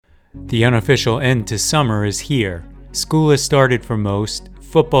The unofficial end to summer is here. School has started for most,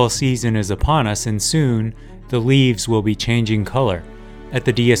 football season is upon us, and soon the leaves will be changing color. At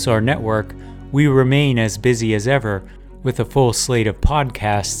the DSR Network, we remain as busy as ever with a full slate of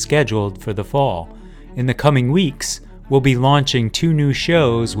podcasts scheduled for the fall. In the coming weeks, we'll be launching 2 new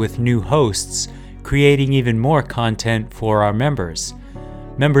shows with new hosts, creating even more content for our members.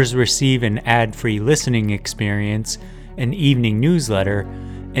 Members receive an ad-free listening experience, an evening newsletter,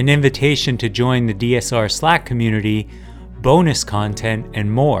 an invitation to join the DSR Slack community, bonus content,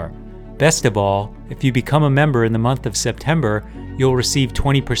 and more. Best of all, if you become a member in the month of September, you'll receive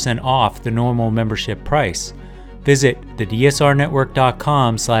 20% off the normal membership price. Visit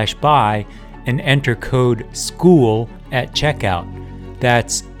thedsrnetwork.com/buy and enter code SCHOOL at checkout.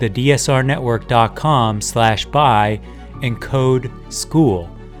 That's thedsrnetwork.com/buy and code SCHOOL.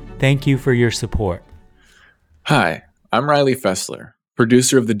 Thank you for your support. Hi, I'm Riley Fessler,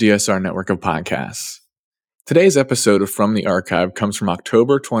 producer of the DSR Network of Podcasts. Today's episode of From the Archive comes from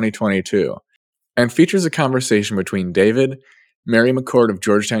October 2022 and features a conversation between David, Mary McCord of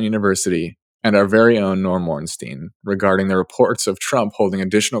Georgetown University, and our very own Norm Ornstein regarding the reports of Trump holding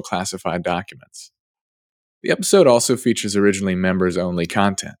additional classified documents. The episode also features originally members-only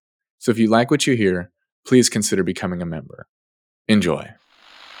content, so if you like what you hear, please consider becoming a member. Enjoy.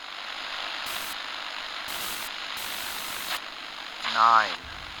 9,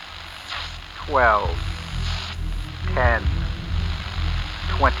 12, 10,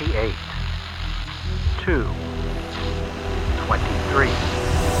 28, 2, 23.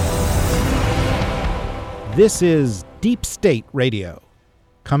 This is Deep State Radio,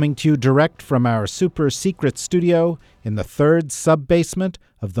 coming to you direct from our super-secret studio in the 3rd sub-basement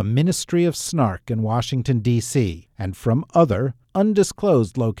of the Ministry of Snark in Washington, D.C., and from other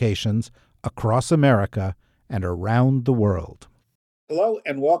undisclosed locations across America and around the world. Hello,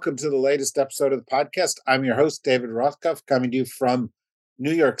 and welcome to the latest episode of the podcast. I'm your host, David Rothkopf, coming to you from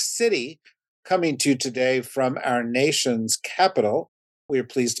New York City, coming to you today from our nation's capital. We are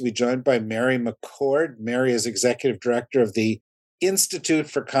pleased to be joined by Mary McCord. Mary is Executive Director of the Institute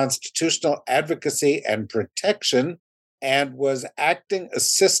for Constitutional Advocacy and Protection and was Acting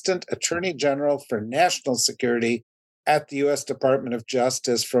Assistant Attorney General for National Security at the U.S. Department of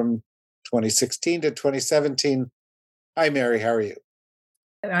Justice from 2016 to 2017. Hi, Mary. How are you?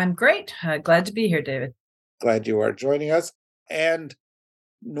 I'm great. Glad to be here, David. Glad you are joining us. And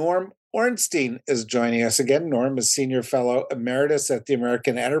Norm Ornstein is joining us again. Norm is Senior Fellow Emeritus at the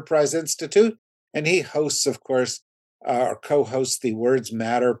American Enterprise Institute, and he hosts, of course, or co-hosts the Words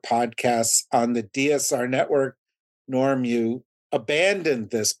Matter podcasts on the DSR Network. Norm, you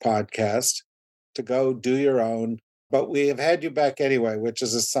abandoned this podcast to go do your own, but we have had you back anyway, which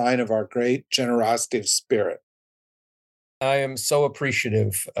is a sign of our great generosity of spirit. I am so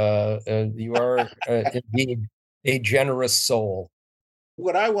appreciative. You are indeed a generous soul.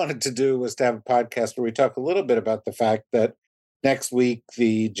 What I wanted to do was to have a podcast where we talk a little bit about the fact that next week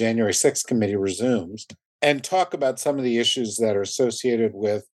the January 6th committee resumes and talk about some of the issues that are associated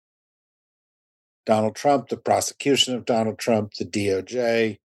with Donald Trump, the prosecution of Donald Trump, the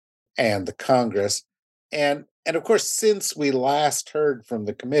DOJ, and the Congress. And of course, since we last heard from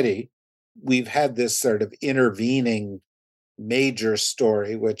the committee, we've had this sort of intervening major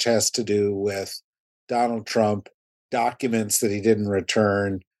story, which has to do with Donald Trump, documents that he didn't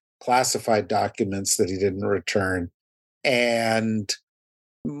return, classified documents that he didn't return. And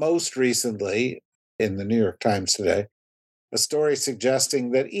most recently, in the New York Times today, a story suggesting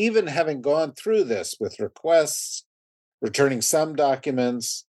that even having gone through this with requests, returning some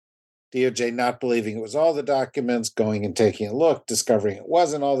documents, DOJ not believing it was all the documents, going and taking a look, discovering it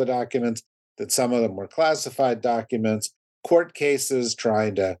wasn't all the documents, that some of them were classified documents, court cases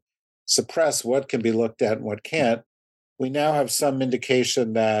trying to suppress what can be looked at and what can't. We now have some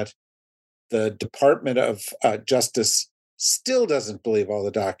indication that the Department of Justice still doesn't believe all the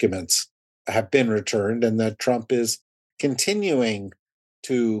documents have been returned and that Trump is continuing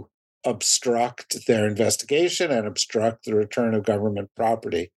to obstruct their investigation and obstruct the return of government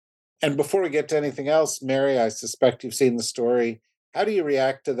property. And before we get to anything else, Mary, I suspect you've seen the story. How do you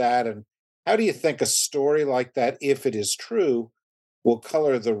react to that? And how do you think a story like that, if it is true, will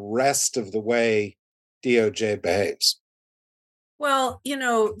color the rest of the way DOJ behaves? Well,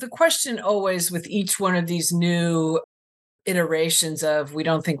 the question always with each one of these new iterations of we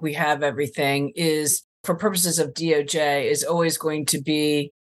don't think we have everything is, for purposes of DOJ, is always going to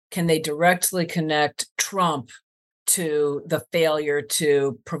be, can they directly connect Trump to the failure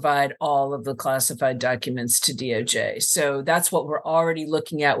to provide all of the classified documents to DOJ? So that's what we're already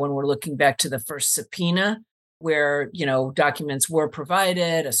looking at when we're looking back to the first subpoena where, documents were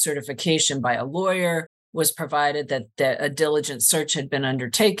provided, a certification by a lawyer was provided that a diligent search had been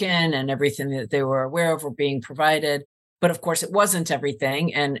undertaken and everything that they were aware of were being provided. But of course, it wasn't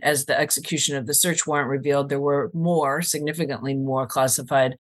everything. And as the execution of the search warrant revealed, there were significantly more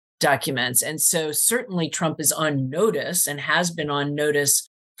classified documents. And so certainly Trump is on notice and has been on notice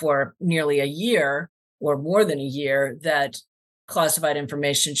for nearly a year or more than a year that classified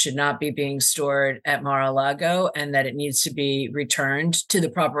information should not be being stored at Mar-a-Lago and that it needs to be returned to the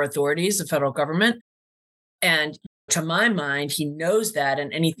proper authorities, the federal government. And to my mind, he knows that,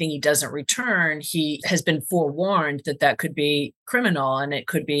 and anything he doesn't return, he has been forewarned that could be criminal, and it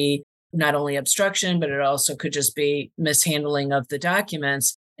could be not only obstruction, but it also could just be mishandling of the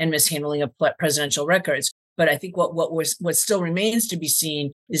documents and mishandling of presidential records. But I think what still remains to be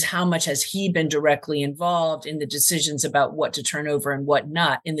seen is how much has he been directly involved in the decisions about what to turn over and what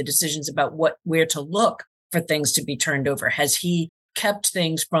not, in the decisions about where to look for things to be turned over. Has he kept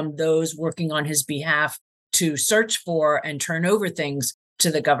things from those working on his behalf to search for and turn over things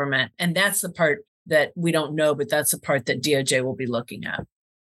to the government? And that's the part that we don't know, but that's the part that DOJ will be looking at.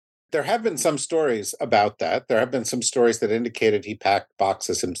 There have been some stories about that. There have been some stories that indicated he packed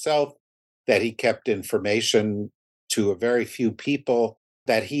boxes himself, that he kept information to a very few people,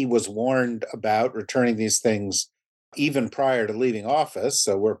 that he was warned about returning these things even prior to leaving office.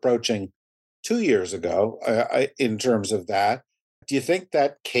 So we're approaching 2 years ago in terms of that. Do you think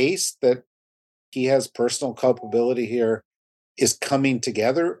that case that he has personal culpability here is coming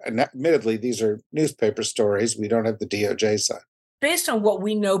together? And admittedly, these are newspaper stories. We don't have the DOJ side. Based on what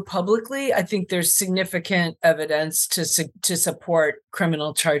we know publicly, I think there's significant evidence to support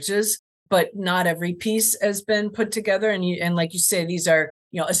criminal charges, but not every piece has been put together. And like you say, these are,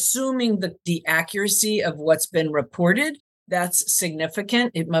 assuming the accuracy of what's been reported, that's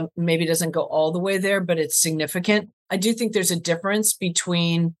significant. It maybe doesn't go all the way there, but it's significant. I do think there's a difference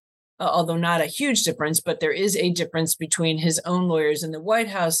between, although not a huge difference, but there is a difference between his own lawyers in the White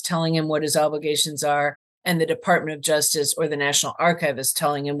House telling him what his obligations are and the Department of Justice or the National Archivist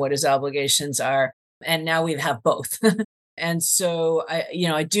telling him what his obligations are. And now we have both. And so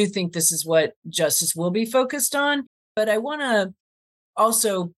I do think this is what justice will be focused on. But I want to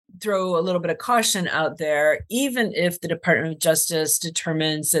also throw a little bit of caution out there. Even if the Department of Justice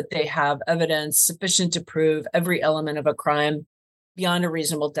determines that they have evidence sufficient to prove every element of a crime beyond a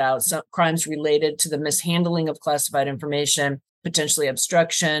reasonable doubt, some crimes related to the mishandling of classified information, potentially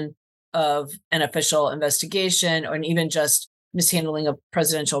obstruction of an official investigation, or even just mishandling of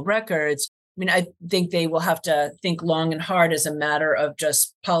presidential records, I think they will have to think long and hard as a matter of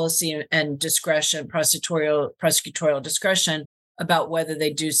just policy and discretion, prosecutorial discretion, about whether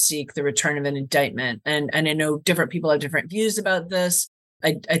they do seek the return of an indictment. And I know different people have different views about this.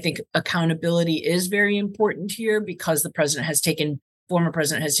 I think accountability is very important here because the former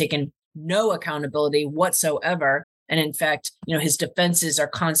president has taken no accountability whatsoever. And in fact, his defenses are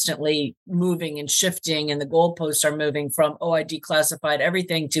constantly moving and shifting, and the goalposts are moving from, I declassified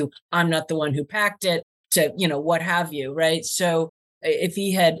everything, to I'm not the one who packed it, to, what have you, right? So if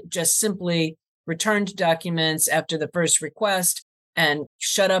he had just simply returned documents after the first request and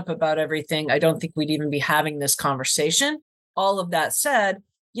shut up about everything, I don't think we'd even be having this conversation. All of that said,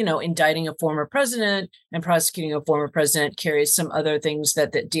 indicting a former president and prosecuting a former president carries some other things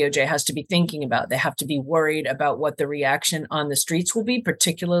that the DOJ has to be thinking about. They have to be worried about what the reaction on the streets will be,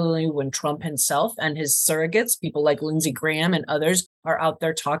 particularly when Trump himself and his surrogates, people like Lindsey Graham and others, are out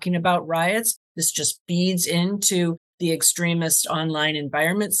there talking about riots. This just feeds into the extremist online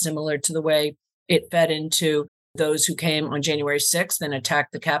environment, similar to the way it fed into those who came on January 6th and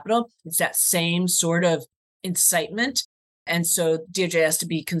attacked the Capitol. It's that same sort of incitement. And so DOJ has to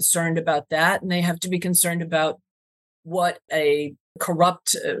be concerned about that. And they have to be concerned about what a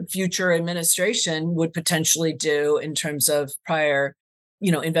corrupt future administration would potentially do in terms of prior,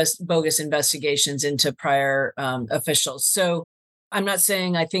 bogus investigations into prior officials. So I'm not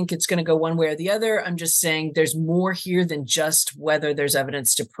saying I think it's going to go one way or the other. I'm just saying there's more here than just whether there's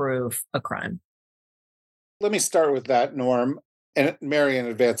evidence to prove a crime. Let me start with that, Norm. And Mary, in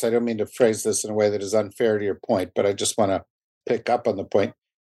advance, I don't mean to phrase this in a way that is unfair to your point, but I just want to pick up on the point.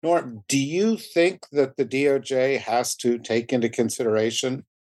 Norm, do you think that the DOJ has to take into consideration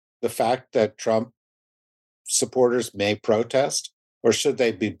the fact that Trump supporters may protest, or should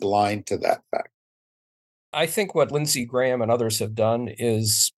they be blind to that fact? I think what Lindsey Graham and others have done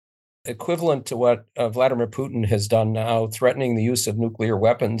is equivalent to what Vladimir Putin has done now, threatening the use of nuclear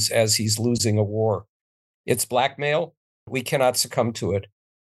weapons as he's losing a war. It's blackmail. We cannot succumb to it.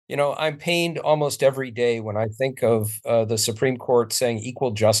 I'm pained almost every day when I think of the Supreme Court saying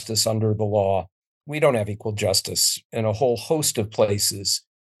equal justice under the law. we don't have equal justice in a whole host of places.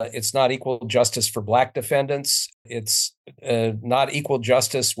 It's not equal justice for Black defendants. It's not equal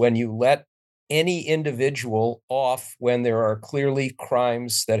justice when you let any individual off when there are clearly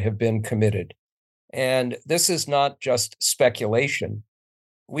crimes that have been committed. And this is not just speculation.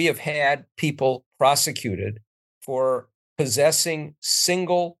 We have had people prosecuted for possessing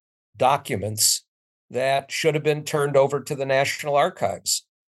single documents that should have been turned over to the National Archives,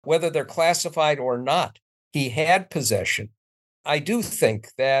 whether they're classified or not. He had possession. I do think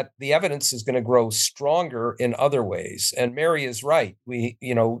that the evidence is going to grow stronger in other ways. And Mary is right.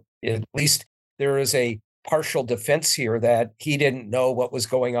 At least there is a partial defense here that he didn't know what was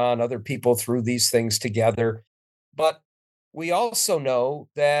going on. Other people threw these things together. But we also know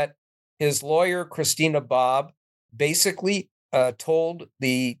that his lawyer, Christina Bobb, basically told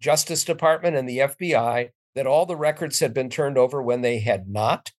the Justice Department and the FBI that all the records had been turned over when they had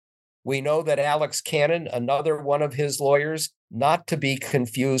not. We know that Alex Cannon, another one of his lawyers, not to be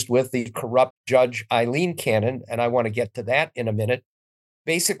confused with the corrupt Judge Eileen Cannon, and I want to get to that in a minute,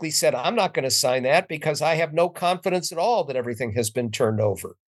 basically said, I'm not going to sign that because I have no confidence at all that everything has been turned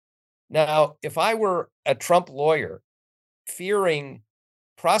over. Now, if I were a Trump lawyer fearing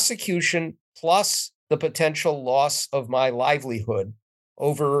prosecution plus the potential loss of my livelihood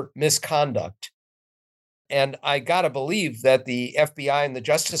over misconduct, and I got to believe that the FBI and the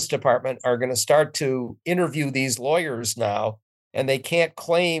Justice Department are going to start to interview these lawyers now, and they can't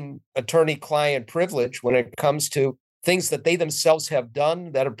claim attorney-client privilege when it comes to things that they themselves have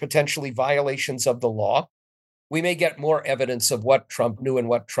done that are potentially violations of the law. We may get more evidence of what Trump knew and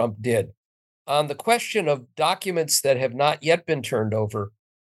what Trump did. On the question of documents that have not yet been turned over,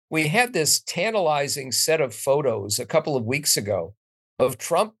 we had this tantalizing set of photos a couple of weeks ago of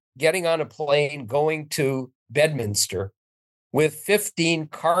Trump getting on a plane going to Bedminster with 15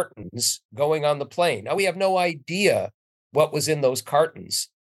 cartons going on the plane. Now, we have no idea what was in those cartons.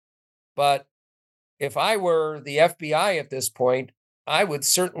 But if I were the FBI at this point, I would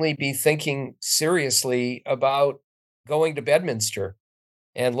certainly be thinking seriously about going to Bedminster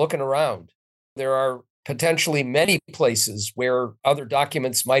and looking around. There are potentially many places where other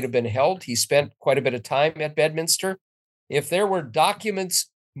documents might have been held. He spent quite a bit of time at Bedminster. If there were documents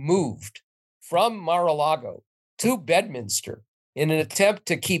moved from Mar-a-Lago to Bedminster in an attempt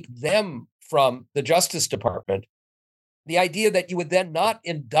to keep them from the Justice Department, the idea that you would then not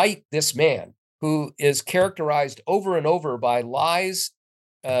indict this man who is characterized over and over by lies,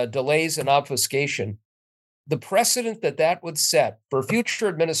 delays, and obfuscation, the precedent that would set for future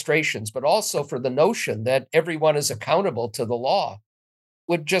administrations, but also for the notion that everyone is accountable to the law,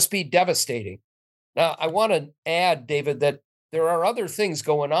 would just be devastating. Now, I want to add, David, that there are other things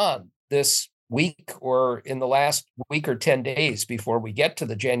going on this week or in the last week or 10 days before we get to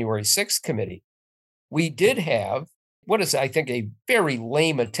the January 6th committee. We did have what is, I think, a very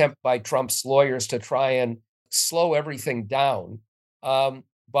lame attempt by Trump's lawyers to try and slow everything down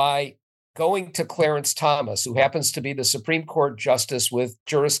by going to Clarence Thomas, who happens to be the Supreme Court justice with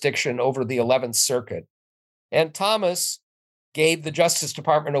jurisdiction over the 11th Circuit. And Thomas gave the Justice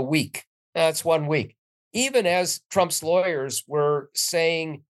Department a week. That's 1 week. Even as Trump's lawyers were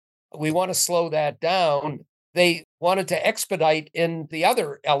saying, we want to slow that down, they wanted to expedite in the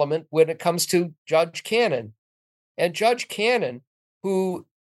other element when it comes to Judge Cannon. And Judge Cannon, who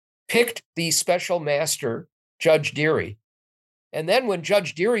picked the special master, Judge Dearie, and then when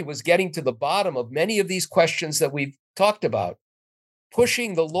Judge Dearie was getting to the bottom of many of these questions that we've talked about,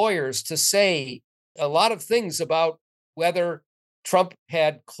 pushing the lawyers to say a lot of things about whether Trump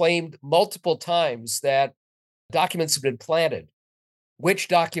had claimed multiple times that documents had been planted, which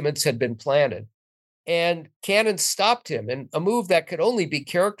documents had been planted. And Cannon stopped him in a move that could only be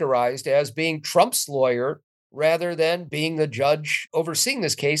characterized as being Trump's lawyer rather than being the judge overseeing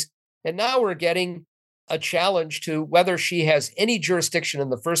this case. And now we're getting a challenge to whether she has any jurisdiction in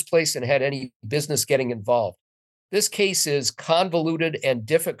the first place and had any business getting involved. This case is convoluted and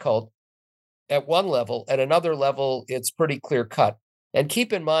difficult at one level. At another level, it's pretty clear cut. And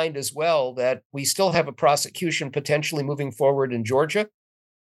keep in mind as well that we still have a prosecution potentially moving forward in Georgia,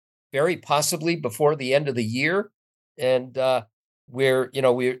 very possibly before the end of the year. And I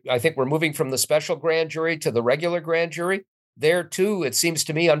think we're moving from the special grand jury to the regular grand jury. There too, it seems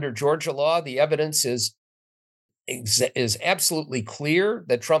to me under Georgia law, the evidence is absolutely clear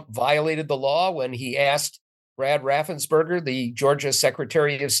that Trump violated the law when he asked Brad Raffensperger, the Georgia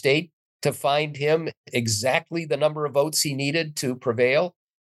Secretary of State, to find him exactly the number of votes he needed to prevail.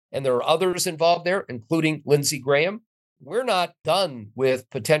 And there are others involved there, including Lindsey Graham. We're not done with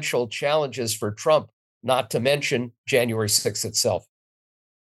potential challenges for Trump, not to mention January 6th itself.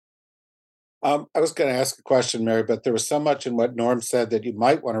 I was going to ask a question, Mary, but there was so much in what Norm said that you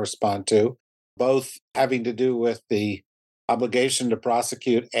might want to respond to, both having to do with the obligation to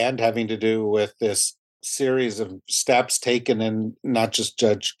prosecute and having to do with this series of steps taken in not just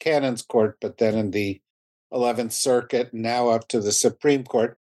Judge Cannon's court, but then in the 11th Circuit, now up to the Supreme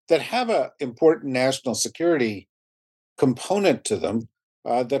Court, that have an important national security component to them,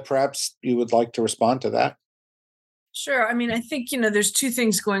 that perhaps you would like to respond to that. Sure. I mean, I think, there's two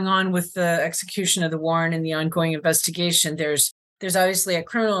things going on with the execution of the warrant and the ongoing investigation. There's obviously a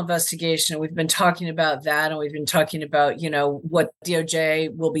criminal investigation. We've been talking about that, and we've been talking about, what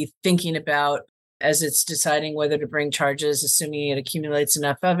DOJ will be thinking about as it's deciding whether to bring charges, assuming it accumulates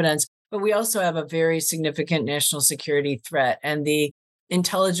enough evidence. But we also have a very significant national security threat, and the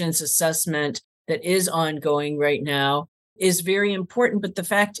intelligence assessment that is ongoing right now is very important. But the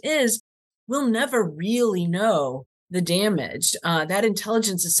fact is, we'll never really know the damage. That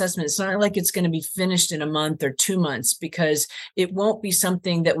intelligence assessment, it's not like it's going to be finished in a month or 2 months, because it won't be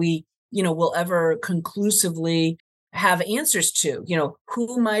something that we, will ever conclusively have answers to.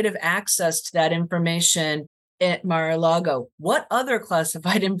 Who might have accessed that information at Mar-a-Lago? What other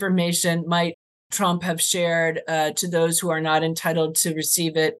classified information might Trump have shared to those who are not entitled to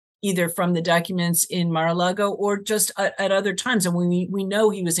receive it, either from the documents in Mar-a-Lago or just at other times? And we know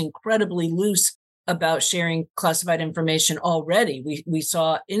he was incredibly loose about sharing classified information already. We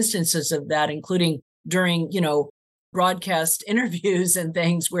saw instances of that, including during, broadcast interviews and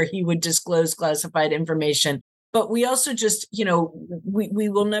things where he would disclose classified information. But we also just, we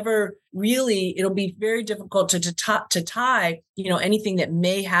will never really, it'll be very difficult to tie, anything that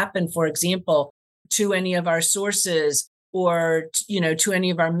may happen, for example, to any of our sources or, to any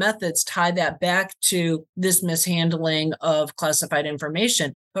of our methods, tie that back to this mishandling of classified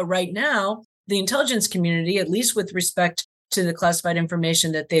information. But right now, the intelligence community, at least with respect to the classified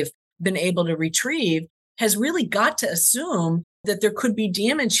information that they've been able to retrieve, has really got to assume that there could be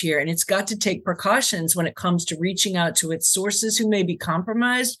damage here. And it's got to take precautions when it comes to reaching out to its sources who may be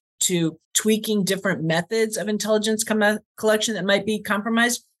compromised, to tweaking different methods of intelligence collection that might be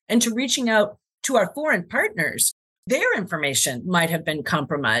compromised, and to reaching out to our foreign partners. Their information might have been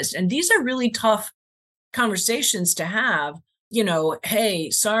compromised. And these are really tough conversations to have. Hey,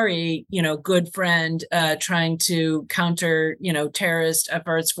 sorry, good friend, trying to counter, terrorist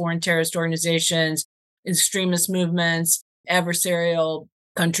efforts, foreign terrorist organizations, extremist movements, adversarial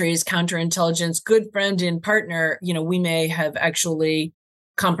countries, counterintelligence, good friend and partner, we may have actually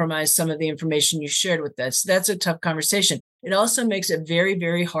compromised some of the information you shared with us. That's a tough conversation. It also makes it very,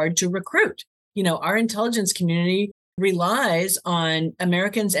 very hard to recruit. Our intelligence community relies on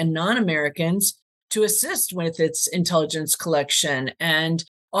Americans and non-Americans to assist with its intelligence collection, and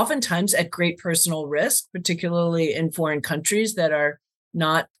oftentimes at great personal risk, particularly in foreign countries that are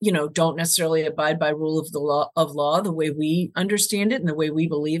not, don't necessarily abide by rule of law the way we understand it and the way we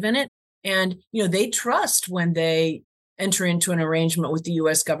believe in it. And, they trust when they enter into an arrangement with the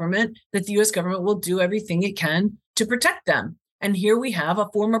U.S. government that the U.S. government will do everything it can to protect them. And here we have a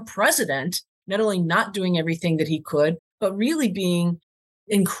former president not only not doing everything that he could, but really being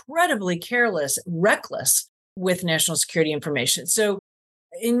incredibly careless, reckless with national security information. So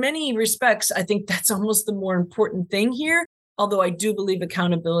in many respects, I think that's almost the more important thing here, although I do believe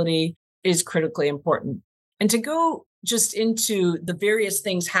accountability is critically important. And to go just into the various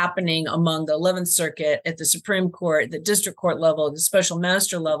things happening among the 11th Circuit, at the Supreme Court, the district court level, the special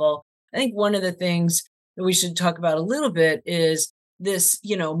master level, I think one of the things that we should talk about a little bit is this,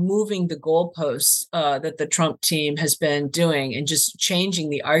 moving the goalposts that the Trump team has been doing and just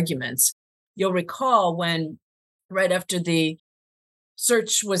changing the arguments. You'll recall when, right after the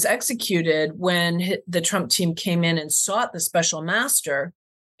search was executed, when the Trump team came in and sought the special master,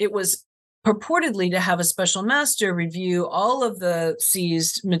 it was purportedly to have a special master review all of the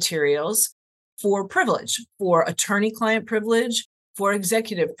seized materials for privilege, for attorney-client privilege, for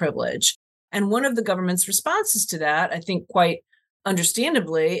executive privilege. And one of the government's responses to that, I think quite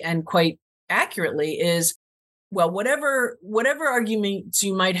understandably and quite accurately, is, well, whatever arguments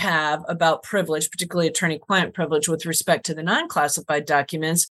you might have about privilege, particularly attorney-client privilege with respect to the non-classified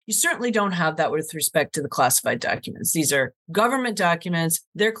documents, you certainly don't have that with respect to the classified documents. These are government documents.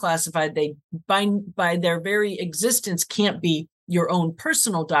 They're classified. They, by their very existence, can't be your own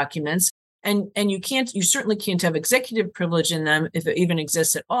personal documents. And you certainly can't have executive privilege in them if it even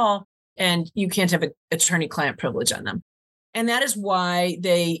exists at all. And you can't have attorney-client privilege on them. And that is why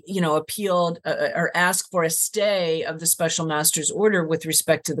they, appealed or asked for a stay of the special master's order with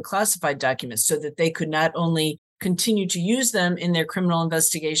respect to the classified documents, so that they could not only continue to use them in their criminal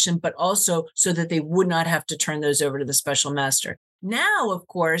investigation, but also so that they would not have to turn those over to the special master. Now, of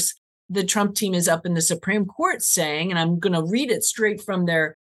course, the Trump team is up in the Supreme Court saying, and I'm going to read it straight from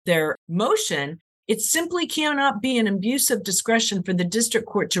their motion, it simply cannot be an abuse of discretion for the district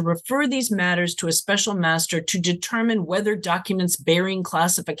court to refer these matters to a special master to determine whether documents bearing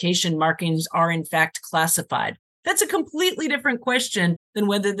classification markings are in fact classified. That's a completely different question than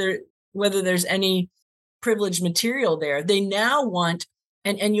whether there's any privileged material there. They now want,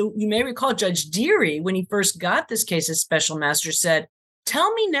 and you may recall Judge Dearie, when he first got this case as special master, said,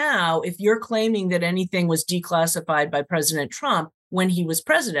 tell me now if you're claiming that anything was declassified by President Trump when he was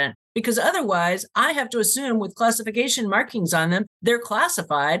president, because otherwise I have to assume with classification markings on them, they're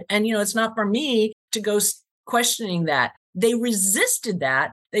classified. And, it's not for me to go questioning that. They resisted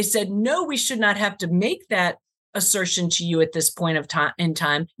that. They said, no, we should not have to make that assertion to you at this point of time in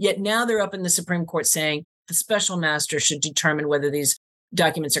time. Yet now they're up in the Supreme Court saying the special master should determine whether these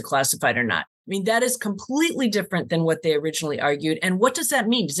documents are classified or not. I mean, that is completely different than what they originally argued. And what does that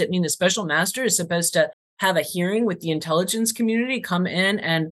mean? Does it mean the special master is supposed to have a hearing with the intelligence community, come in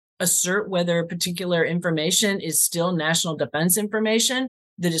and assert whether particular information is still national defense information,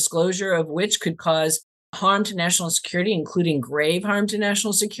 the disclosure of which could cause harm to national security, including grave harm to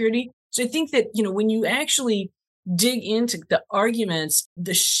national security? So I think that, when you actually dig into the arguments,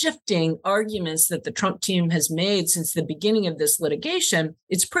 the shifting arguments that the Trump team has made since the beginning of this litigation,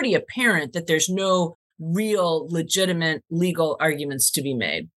 it's pretty apparent that there's no real legitimate legal arguments to be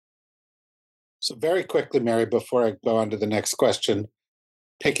made. So very quickly, Mary, before I go on to the next question,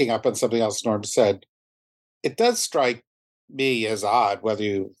 picking up on something else Norm said, it does strike me as odd whether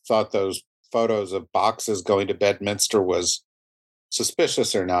you thought those photos of boxes going to Bedminster was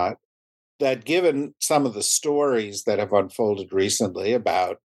suspicious or not, that given some of the stories that have unfolded recently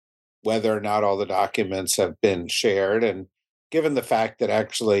about whether or not all the documents have been shared, and given the fact that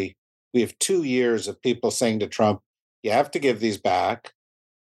actually we have 2 years of people saying to Trump, you have to give these back,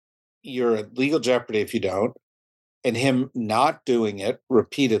 you're at legal jeopardy if you don't, and him not doing it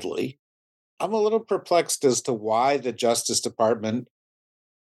repeatedly, I'm a little perplexed as to why the Justice Department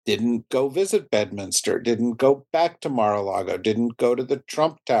didn't go visit Bedminster, didn't go back to Mar-a-Lago, didn't go to the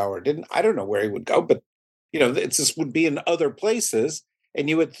Trump Tower, I don't know where he would go, but, this would be in other places. And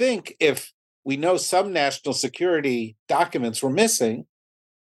you would think if we know some national security documents were missing,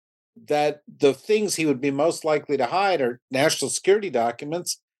 that the things he would be most likely to hide are national security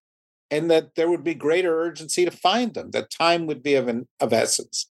documents, and that there would be greater urgency to find them, that time would be of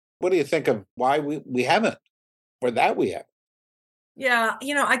essence. What do you think of why we haven't, or that we haven't? Yeah,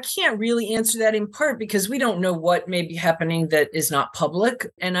 I can't really answer that in part because we don't know what may be happening that is not public.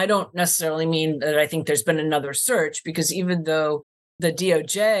 And I don't necessarily mean that I think there's been another search, because even though the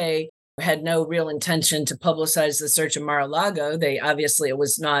DOJ had no real intention to publicize the search of Mar-a-Lago, it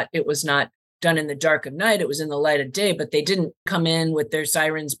was not done in the dark of night. It was in the light of day, but they didn't come in with their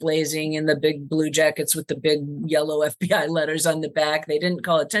sirens blazing and the big blue jackets with the big yellow FBI letters on the back. They didn't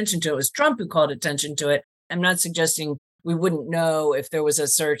call attention to it. It was Trump who called attention to it. I'm not suggesting we wouldn't know if there was a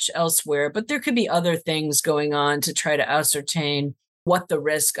search elsewhere, but there could be other things going on to try to ascertain what the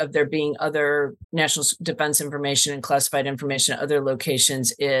risk of there being other national defense information and classified information at other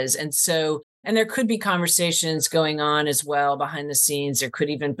locations is. And there could be conversations going on as well behind the scenes. There could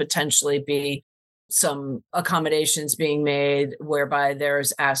even potentially be some accommodations being made whereby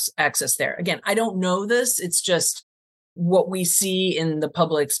there's access there. Again, I don't know this. It's just what we see in the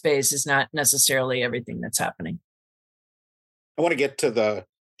public space is not necessarily everything that's happening. I want to get to the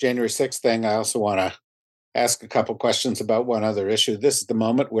January 6th thing. I also want to ask a couple questions about one other issue. This is the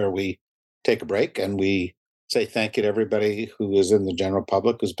moment where we take a break and we say thank you to everybody who is in the general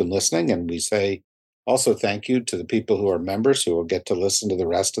public who's been listening. And we say also thank you to the people who are members who will get to listen to the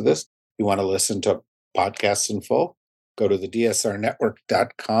rest of this. If you want to listen to podcasts in full, go to the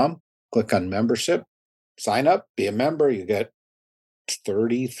dsrnetwork.com, click on membership, sign up, be a member. You get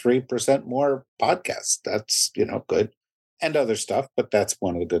 33% more podcasts. That's, good. And other stuff, but that's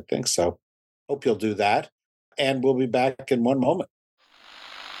one of the good things. So hope you'll do that. And we'll be back in one moment.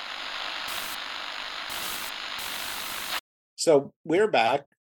 So we're back.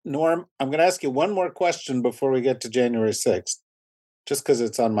 Norm, I'm going to ask you one more question before we get to January 6th, just because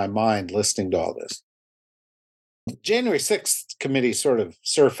it's on my mind listening to all this. The January 6th committee sort of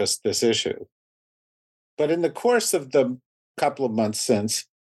surfaced this issue. But in the course of the couple of months since,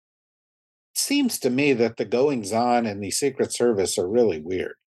 it seems to me that the goings-on in the Secret Service are really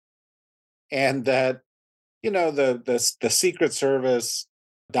weird. And that, the Secret Service,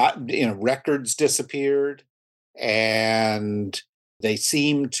 records disappeared, and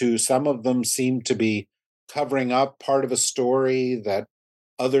some of them seem to be covering up part of a story that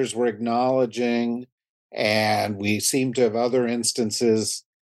others were acknowledging. And we seem to have other instances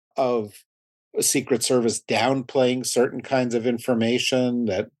of a Secret Service downplaying certain kinds of information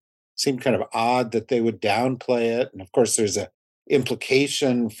that seemed kind of odd that they would downplay it. And of course, there's a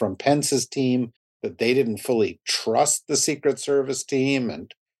implication from Pence's team that they didn't fully trust the Secret Service team.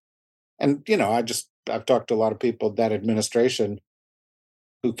 And I've talked to a lot of people at that administration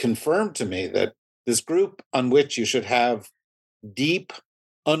who confirmed to me that this group on which you should have deep,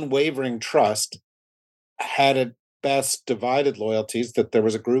 unwavering trust had at best divided loyalties, that there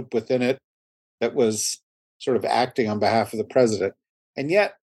was a group within it that was sort of acting on behalf of the president. And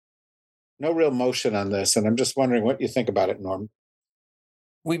yet, no real motion on this. And I'm just wondering what you think about it, Norm.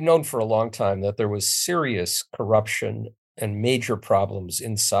 We've known for a long time that there was serious corruption and major problems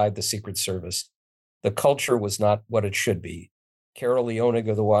inside the Secret Service. The culture was not what it should be. Carol Leonig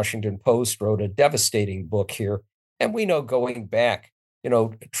of the Washington Post wrote a devastating book here. And we know going back,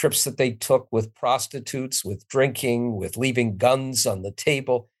 trips that they took with prostitutes, with drinking, with leaving guns on the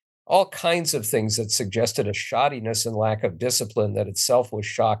table, all kinds of things that suggested a shoddiness and lack of discipline that itself was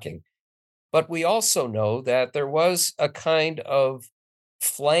shocking. But we also know that there was a kind of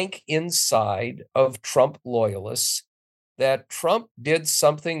flank inside of Trump loyalists, that Trump did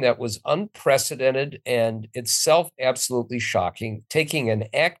something that was unprecedented and itself absolutely shocking, taking an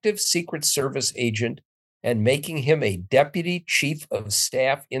active Secret Service agent and making him a deputy chief of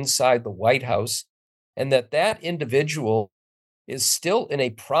staff inside the White House, and that individual is still in a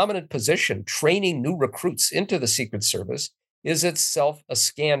prominent position training new recruits into the Secret Service is itself a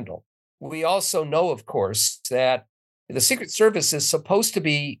scandal. We also know, of course, that the Secret Service is supposed to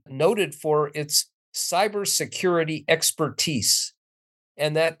be noted for its cybersecurity expertise,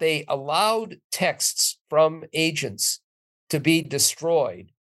 and that they allowed texts from agents to be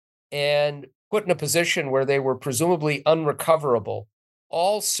destroyed and put in a position where they were presumably unrecoverable,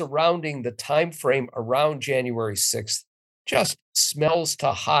 all surrounding the time frame around January 6th, just smells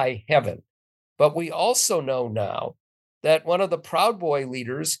to high heaven. But we also know now that one of the Proud Boy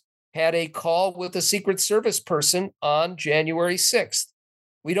leaders had a call with a Secret Service person on January 6th.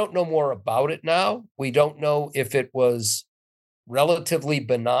 We don't know more about it now. We don't know if it was relatively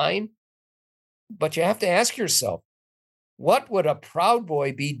benign. But you have to ask yourself, what would a Proud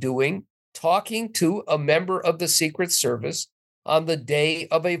Boy be doing talking to a member of the Secret Service on the day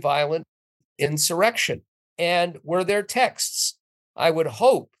of a violent insurrection? And were there texts? I would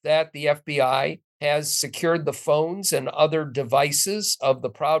hope that the FBI has secured the phones and other devices of the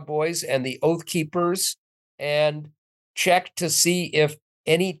Proud Boys and the Oath Keepers and checked to see if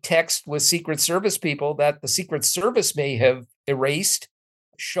any text with Secret Service people that the Secret Service may have erased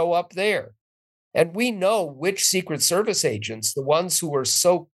show up there. And we know which Secret Service agents, the ones who were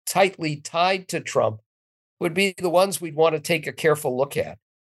so tightly tied to Trump, would be the ones we'd want to take a careful look at.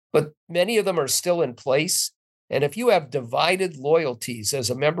 But many of them are still in place. And if you have divided loyalties as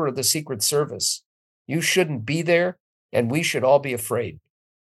a member of the Secret Service, you shouldn't be there, and we should all be afraid.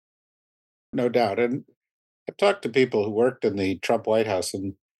 No doubt. And I've talked to people who worked in the Trump White House,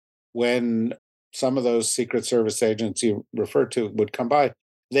 and when some of those Secret Service agents you referred to would come by,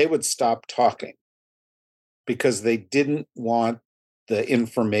 they would stop talking because they didn't want the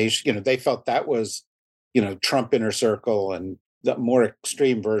information. They felt that was, Trump inner circle and the more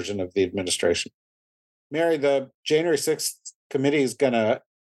extreme version of the administration. Mary, the January 6th committee is going to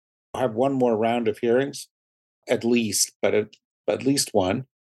have one more round of hearings, at least one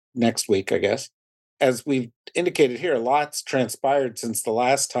next week, I guess. As we've indicated here, lots transpired since the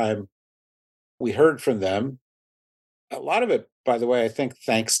last time we heard from them. A lot of it, by the way, I think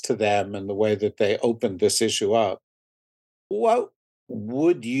thanks to them and the way that they opened this issue up. What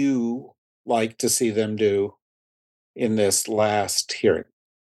would you like to see them do in this last hearing?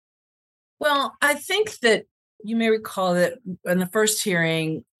 Well, I think that you may recall that in the first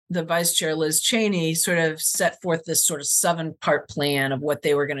hearing, the Vice Chair Liz Cheney sort of set forth this sort of 7-part plan of what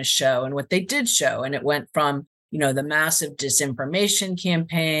they were going to show and what they did show. And it went from, the massive disinformation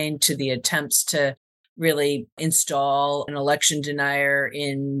campaign to the attempts to really install an election denier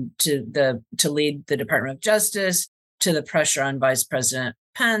to lead the Department of Justice, to the pressure on Vice President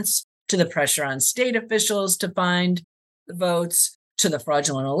Pence, to the pressure on state officials to find the votes, to the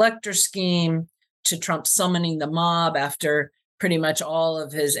fraudulent elector scheme, to Trump summoning the mob after pretty much all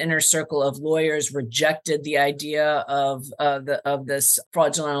of his inner circle of lawyers rejected the idea of this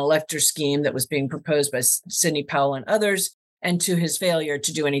fraudulent elector scheme that was being proposed by Sidney Powell and others, and to his failure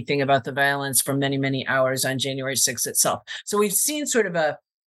to do anything about the violence for many, many hours on January 6th itself. So we've seen sort of a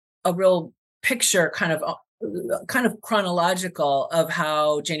real picture, kind of chronological of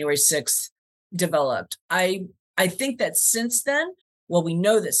how January 6th developed. I think that since then, we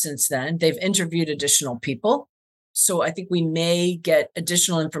know that since then, they've interviewed additional people. So I think we may get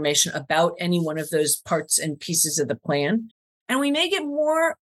additional information about any one of those parts and pieces of the plan. And we may get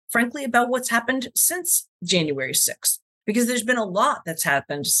more, frankly, about what's happened since January 6th, because there's been a lot that's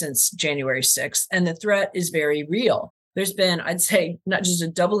happened since January 6th, and the threat is very real. There's been, I'd say, not just a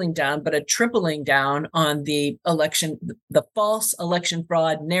doubling down, but a tripling down on the false election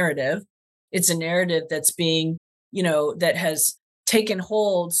fraud narrative. It's a narrative that's being, that has taken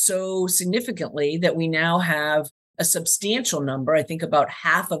hold so significantly that we now have a substantial number. I think about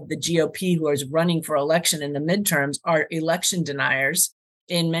half of the GOP who is running for election in the midterms are election deniers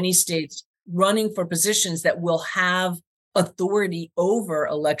in many states, running for positions that will have authority over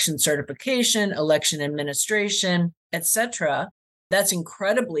election certification, election administration, etc. That's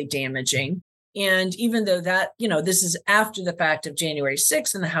incredibly damaging. And even though that, this is after the fact of January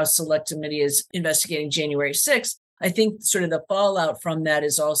 6th and the House Select Committee is investigating January 6th, I think sort of the fallout from that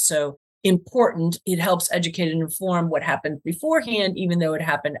is also important. It helps educate and inform what happened beforehand, even though it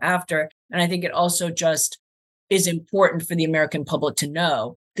happened after. And I think it also just is important for the American public to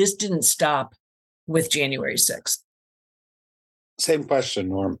know this didn't stop with January 6th. Same question,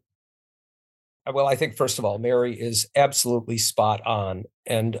 Norm. Well, I think, first of all, Mary is absolutely spot on.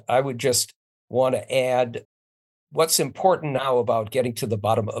 And I would just want to add what's important now about getting to the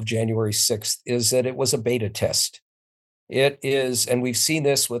bottom of January 6th is that it was a beta test. It is, and we've seen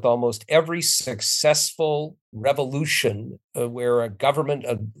this with almost every successful revolution where a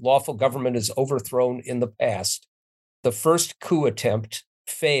lawful government is overthrown in the past. The first coup attempt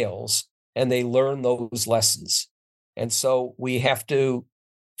fails, and they learn those lessons. And so we have to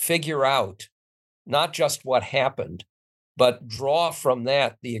figure out not just what happened, but draw from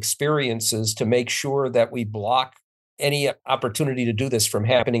that the experiences to make sure that we block any opportunity to do this from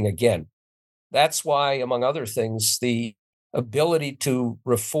happening again. That's why, among other things, the ability to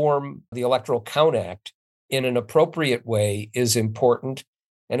reform the Electoral Count Act in an appropriate way is important.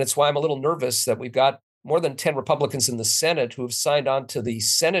 And it's why I'm a little nervous that we've got more than 10 Republicans in the Senate who have signed on to the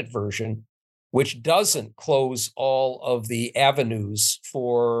Senate version, which doesn't close all of the avenues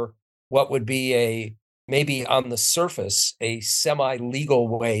for what would be maybe on the surface, a semi-legal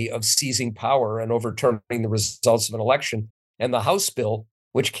way of seizing power and overturning the results of an election. And the House bill,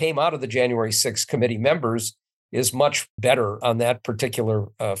 which came out of the January 6th committee members, is much better on that particular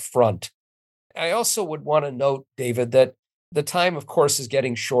front. I also would want to note, David, that the time, of course, is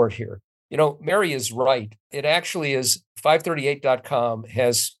getting short here. Mary is right. It actually is, 538.com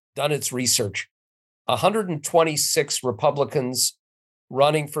has done its research. 126 Republicans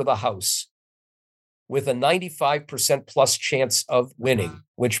running for the House with a 95% plus chance of winning,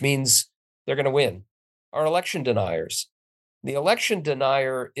 which means they're going to win, are election deniers. The election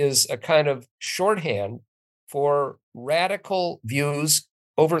denier is a kind of shorthand for radical views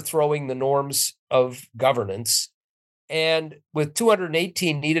overthrowing the norms of governance. And with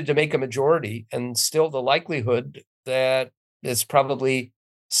 218 needed to make a majority, and still the likelihood that it's probably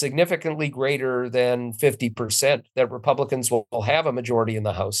significantly greater than 50% that Republicans will have a majority in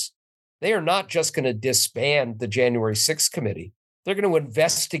the House, they are not just going to disband the January 6th committee. They're going to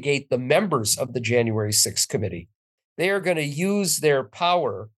investigate the members of the January 6th committee. They are going to use their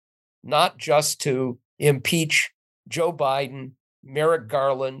power not just to impeach Joe Biden, Merrick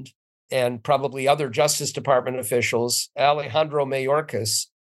Garland, and probably other Justice Department officials, Alejandro Mayorkas,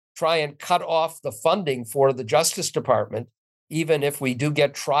 try and cut off the funding for the Justice Department, even if we do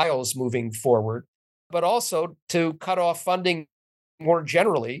get trials moving forward, but also to cut off funding more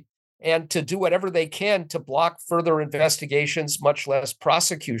generally and to do whatever they can to block further investigations, much less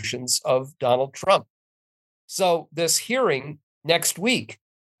prosecutions of Donald Trump. So this hearing next week,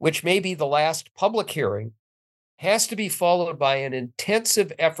 which may be the last public hearing, has to be followed by an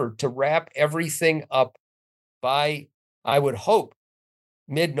intensive effort to wrap everything up by, I would hope,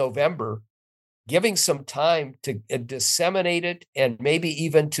 mid-November, giving some time to disseminate it and maybe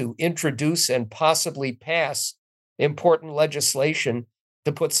even to introduce and possibly pass important legislation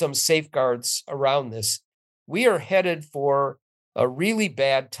to put some safeguards around this. We are headed for a really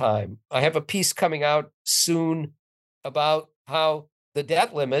bad time. I have a piece coming out soon about how the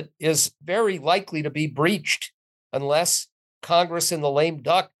debt limit is very likely to be breached unless Congress in the lame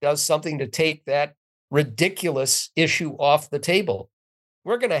duck does something to take that ridiculous issue off the table.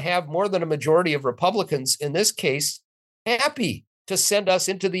 We're going to have more than a majority of Republicans, in this case, happy to send us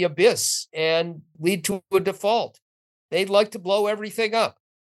into the abyss and lead to a default. They'd like to blow everything up.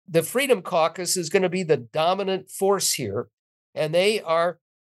 The Freedom Caucus is going to be the dominant force here, and they are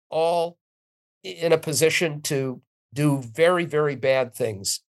all in a position to do very, very bad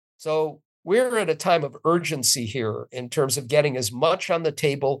things. So we're at a time of urgency here in terms of getting as much on the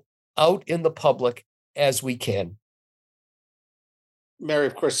table out in the public as we can. Mary,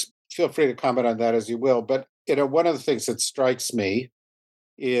 of course, feel free to comment on that as you will. But, one of the things that strikes me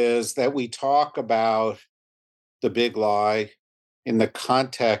is that we talk about the big lie in the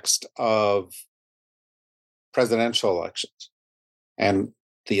context of presidential elections and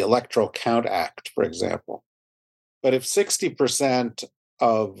the Electoral Count Act, for example. But if 60%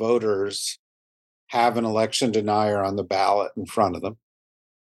 of voters have an election denier on the ballot in front of them,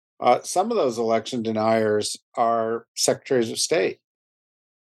 some of those election deniers are secretaries of state.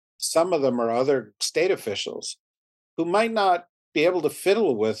 Some of them are other state officials who might not be able to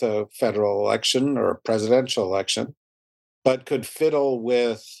fiddle with a federal election or a presidential election, but could fiddle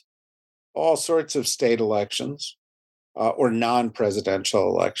with all sorts of state elections or non-presidential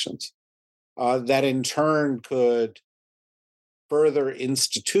elections that in turn could further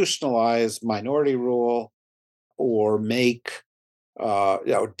institutionalize minority rule or make,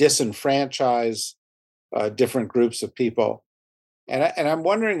 disenfranchise different groups of people. And I'm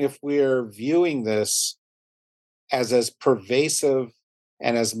wondering if we're viewing this as pervasive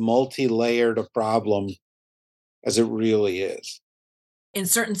and as multi-layered a problem as it really is. In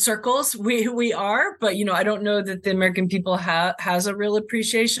certain circles, we are, but I don't know that the American people has a real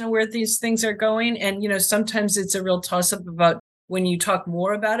appreciation of where these things are going. And sometimes it's a real toss-up about when you talk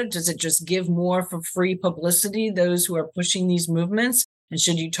more about it, does it just give more for free publicity, those who are pushing these movements? And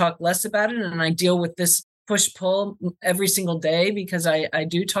should you talk less about it? And I deal with this push-pull every single day because I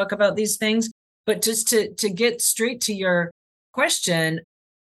do talk about these things. But just to get straight to your question,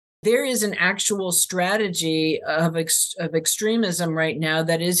 there is an actual strategy of extremism right now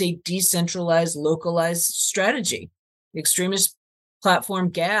that is a decentralized, localized strategy. The extremist platform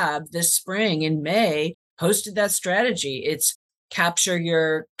Gab this spring in May posted that strategy. It's capture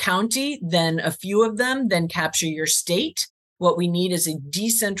your county, then a few of them, then capture your state. What we need is a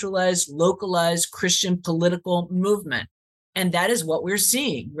decentralized, localized Christian political movement. And that is what we're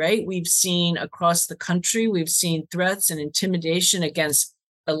seeing, right? We've seen across the country, we've seen threats and intimidation against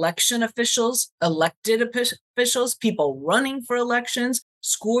election officials, elected officials, people running for elections,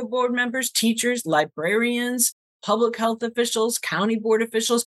 school board members, teachers, librarians, public health officials, county board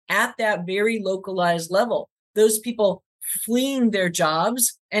officials at that very localized level. Those people fleeing their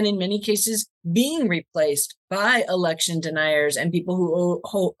jobs and in many cases being replaced by election deniers and people who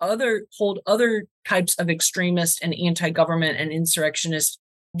hold other types of extremist and anti-government and insurrectionist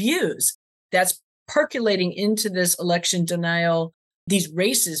views. That's percolating into this election denial, these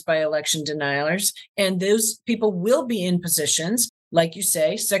races by election deniers. And those people will be in positions, like you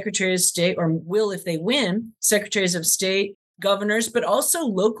say, Secretary of State, or will, if they win, secretaries of state, governors, but also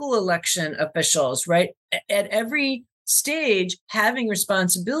local election officials, right? At every stage, having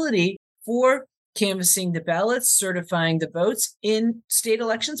responsibility for canvassing the ballots, certifying the votes in state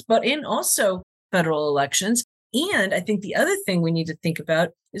elections, but in also federal elections. And I think the other thing we need to think about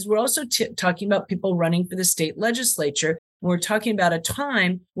is we're also talking about people running for the state legislature. We're talking about a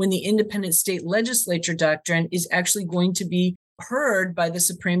time when the independent state legislature doctrine is actually going to be heard by the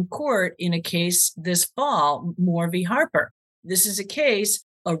Supreme Court in a case this fall, Moore v. Harper. This is a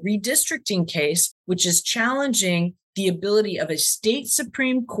redistricting case, which is challenging the ability of a state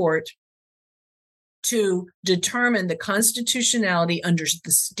Supreme Court to determine the constitutionality under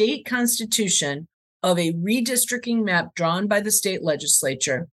the state constitution of a redistricting map drawn by the state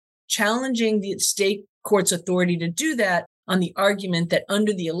legislature, challenging the state court's authority to do that on the argument that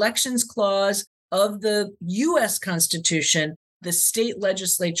under the elections clause of the U.S. Constitution, the state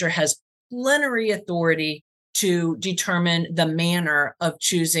legislature has plenary authority to determine the manner of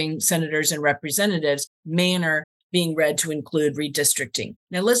choosing senators and representatives, manner being read to include redistricting.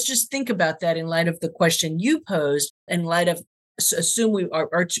 Now, let's just think about that in light of the question you posed, in light of assume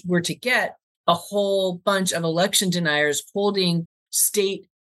we're to get a whole bunch of election deniers holding state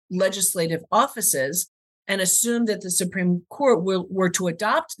legislative offices, and assume that the Supreme Court were to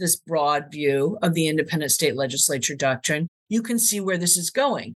adopt this broad view of the independent state legislature doctrine, you can see where this is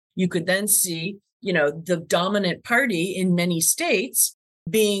going. You could then see, the dominant party in many states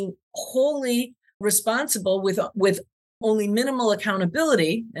being wholly responsible with only minimal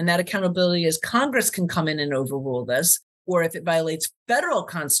accountability, and that accountability is Congress can come in and overrule this, or if it violates federal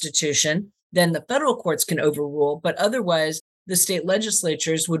constitution, then the federal courts can overrule, but otherwise the state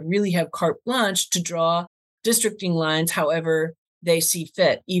legislatures would really have carte blanche to draw districting lines however they see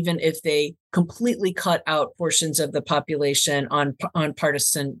fit, even if they completely cut out portions of the population on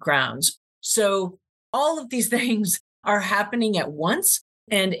partisan grounds. So all of these things are happening at once,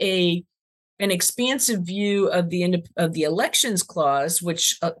 and an expansive view of the elections clause,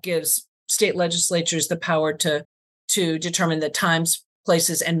 which gives state legislatures the power to determine the times,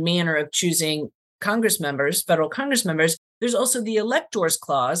 places, and manner of choosing Congress members, federal Congress members, There's also the electors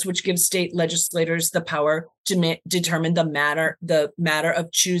clause, which gives state legislators the power to determine the matter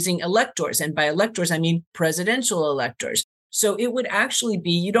of choosing electors. And by electors, I mean presidential electors. So it would actually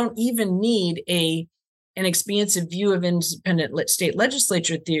be, you don't even need an expansive view of independent state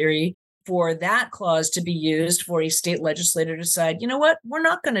legislature theory for that clause to be used for a state legislator to decide, you know what, we're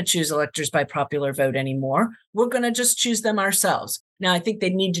not going to choose electors by popular vote anymore. We're going to just choose them ourselves. Now, I think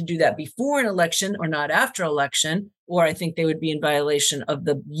they need to do that before an election or not after election, or I think they would be in violation of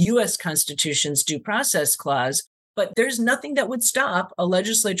the U.S. Constitution's due process clause. But there's nothing that would stop a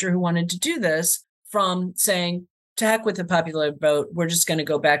legislature who wanted to do this from saying, to heck with the popular vote, we're just going to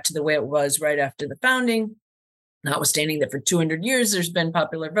go back to the way it was right after the founding. Notwithstanding that for 200 years, there's been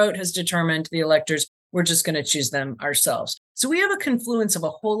popular vote has determined the electors, we're just going to choose them ourselves. So we have a confluence of a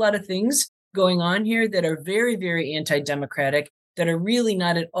whole lot of things going on here that are very, very anti-democratic, that are really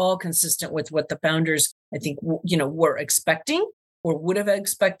not at all consistent with what the founders, I think, were expecting or would have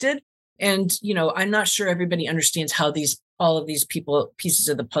expected. And, I'm not sure everybody understands how all of these pieces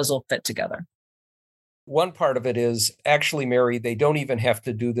of the puzzle fit together. One part of it is actually, Mary, they don't even have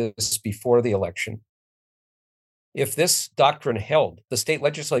to do this before the election. If this doctrine held, the state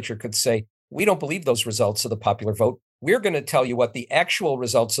legislature could say, we don't believe those results of the popular vote. We're going to tell you what the actual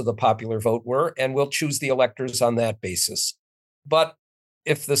results of the popular vote were, and we'll choose the electors on that basis. But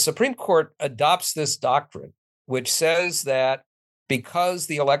if the Supreme Court adopts this doctrine, which says that because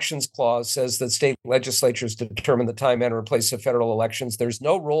the elections clause says that state legislatures determine the time, manner, and place of federal elections, there's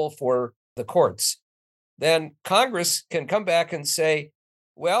no role for the courts, then Congress can come back and say,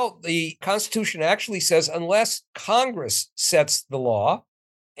 well, the Constitution actually says unless Congress sets the law,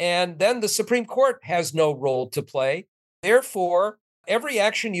 and then the Supreme Court has no role to play. Therefore, every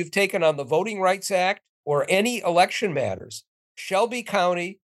action you've taken on the Voting Rights Act or any election matters, Shelby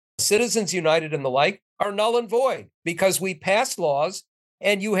County, Citizens United, and the like, are null and void because we pass laws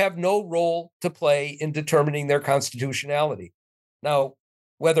and you have no role to play in determining their constitutionality. Now,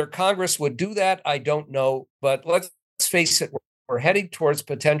 whether Congress would do that, I don't know, but let's face it, we're heading towards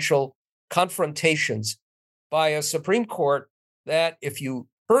potential confrontations by a Supreme Court that, if you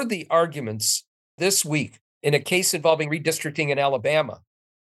heard the arguments this week in a case involving redistricting in Alabama,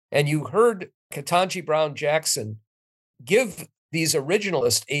 and you heard Ketanji Brown Jackson give these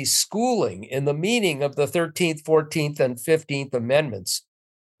originalists a schooling in the meaning of the 13th, 14th, and 15th Amendments,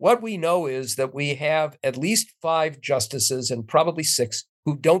 what we know is that we have at least 5 justices and probably 6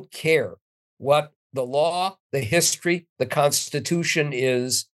 who don't care what the law, the history, the Constitution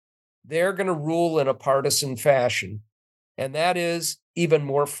is. They're going to rule in a partisan fashion. And that is even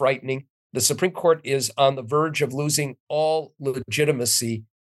more frightening. The Supreme Court is on the verge of losing all legitimacy.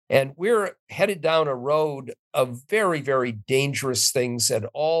 And we're headed down a road of very, very dangerous things at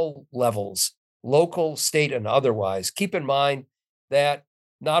all levels, local, state, and otherwise. Keep in mind that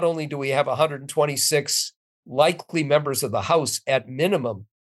not only do we have 126 likely members of the House at minimum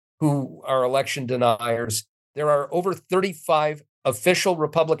who are election deniers, there are over 35 official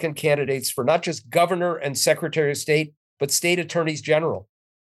Republican candidates for not just governor and secretary of state, but state attorneys general,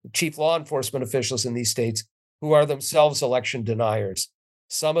 chief law enforcement officials in these states who are themselves election deniers.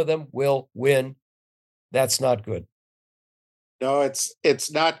 Some of them will win. That's not good. No,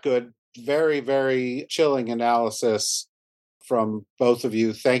 it's not good. Very, very chilling analysis from both of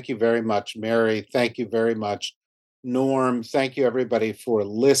you. Thank you very much, Mary. Thank you very much, Norm. Thank you, everybody, for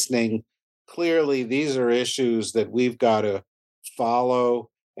listening. Clearly, these are issues that we've got to follow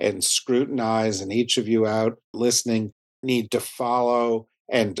and scrutinize, and each of you out listening need to follow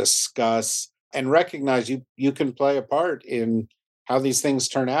and discuss and recognize you can play a part in how these things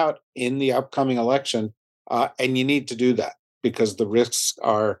turn out in the upcoming election. And you need to do that because the risks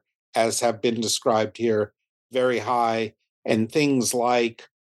are, as have been described here, very high. And things like,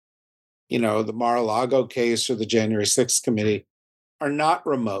 the Mar-a-Lago case or the January 6th committee are not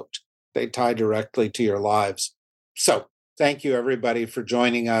remote. They tie directly to your lives. So thank you, everybody, for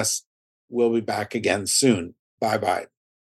joining us. We'll be back again soon. Bye-bye.